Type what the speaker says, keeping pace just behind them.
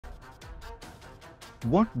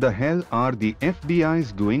What the hell are the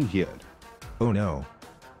FBI's doing here? Oh no.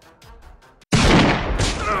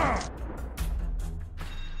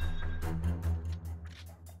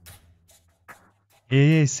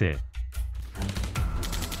 AS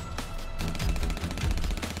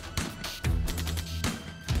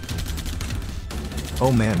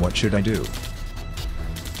Oh man, what should I do?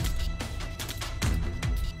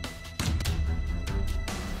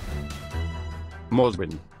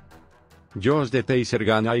 Mosben. Just the taser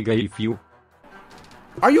gun I gave you.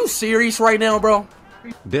 Are you serious right now, bro?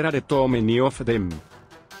 There are too many of them.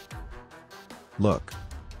 Look.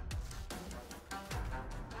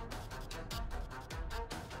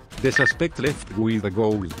 The suspect left with the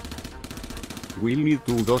gold. We'll need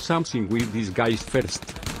to do something with these guys first.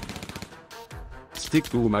 Stick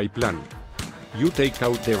to my plan. You take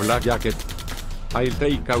out the black jacket. I'll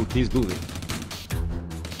take out this dude.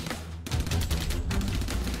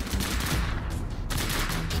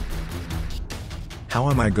 How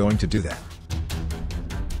am I going to do that?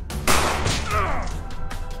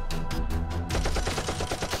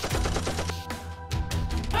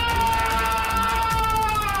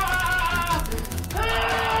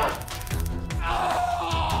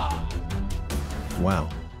 Wow.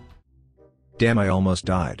 Damn, I almost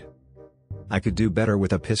died. I could do better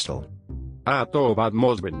with a pistol. Ah, too bad,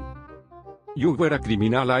 Mosben. You were a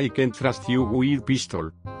criminal, I can't trust you with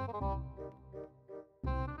pistol.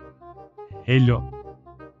 Hello.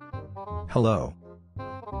 Hello.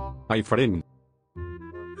 My friend.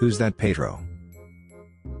 Who's that Pedro?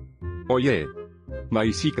 Oh yeah.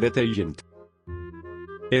 My secret agent.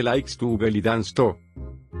 He likes to belly dance too.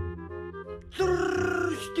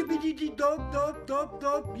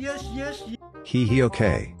 Yes, yes. He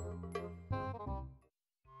okay.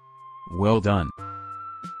 Well done.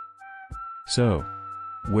 So,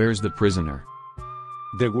 where's the prisoner?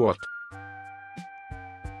 The what?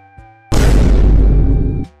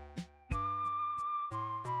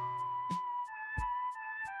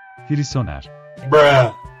 Prisoner.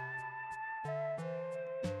 Bruh.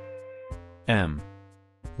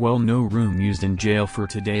 Well, no room used in jail for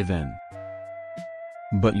today then.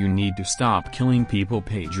 But you need to stop killing people,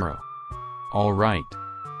 Pedro. Alright.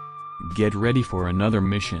 Get ready for another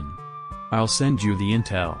mission. I'll send you the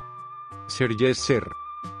intel. Sir, yes, sir.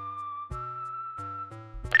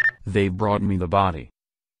 They brought me the body.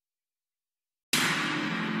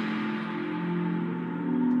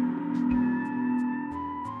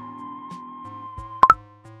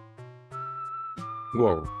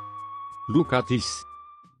 Wow. Look at this.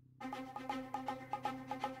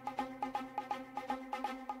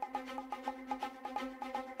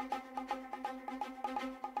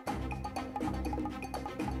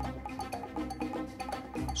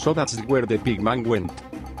 So that's where the pigman went.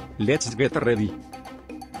 Let's get ready.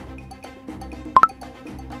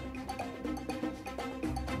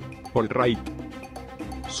 Alright.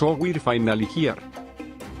 So we're finally here.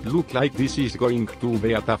 Look like this is going to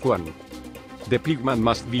be a tough one. The pigman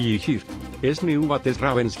must be here. As new what is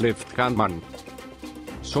Raven's left hand man.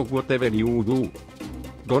 So whatever you do,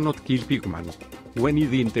 do not kill pigman. We need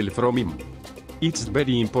intel from him. It's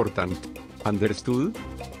very important. Understood?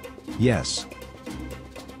 Yes.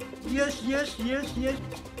 Yes.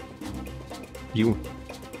 You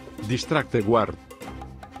distract the guard.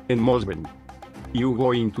 And Mosben, you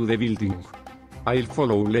go into the building. I'll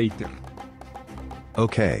follow later.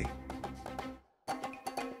 Okay.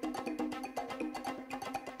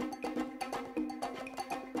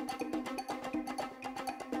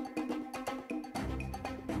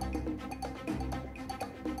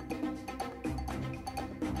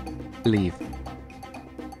 Leave.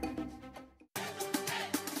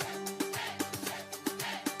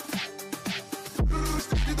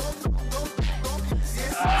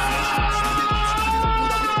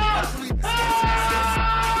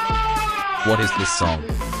 What is this song?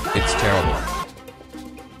 It's terrible.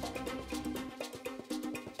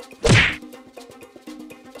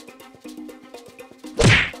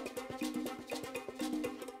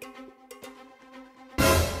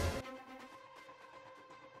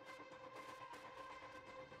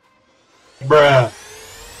 Bruh.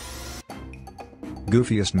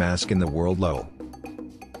 Goofiest mask in the world, low.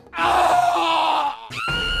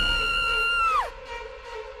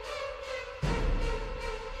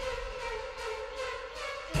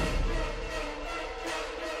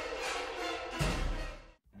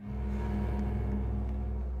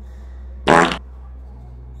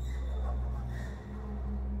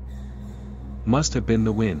 Must have been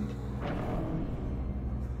the wind.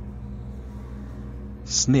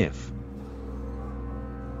 Sniff.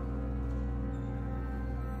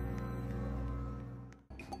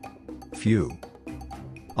 Phew.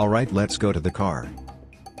 Alright, let's go to the car.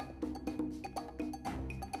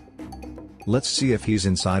 Let's see if he's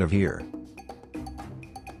inside of here.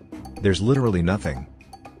 There's literally nothing.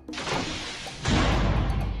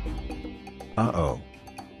 Uh-oh.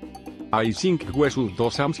 I think we should do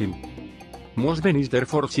something. Most been is there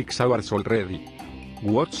for 6 hours already.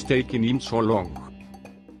 What's taking him so long?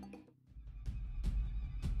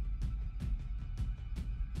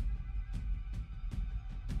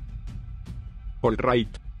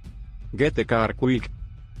 Alright. Get the car quick.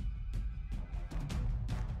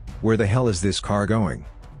 Where the hell is this car going?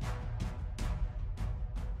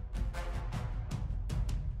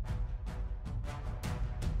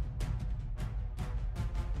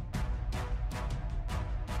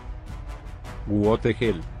 What the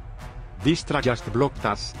hell? This truck just blocked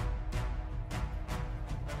us.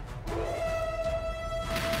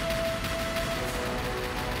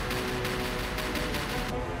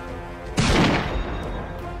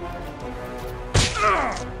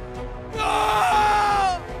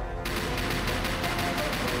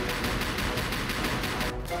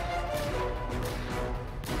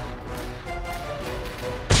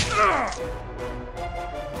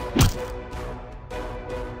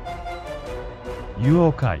 You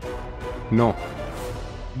okay? No.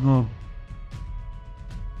 No.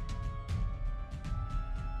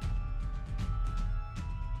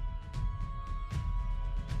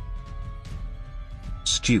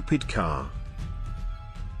 Stupid car.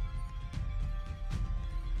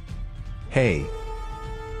 Hey.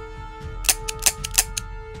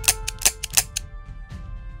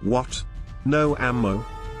 What? No ammo?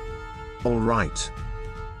 Alright.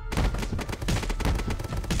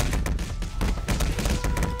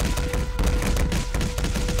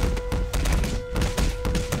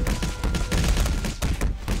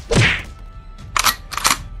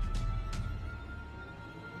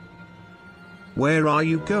 Where are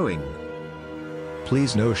you going?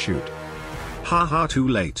 Please no shoot. Haha, too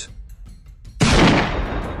late.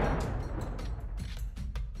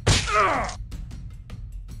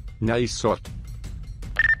 Nice shot.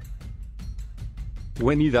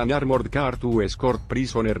 We need an armored car to escort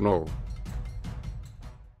prisoner now.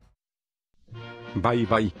 Bye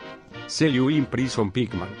bye. See you in prison,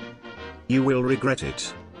 Pigman. You will regret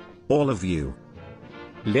it. All of you.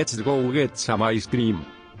 Let's go get some ice cream.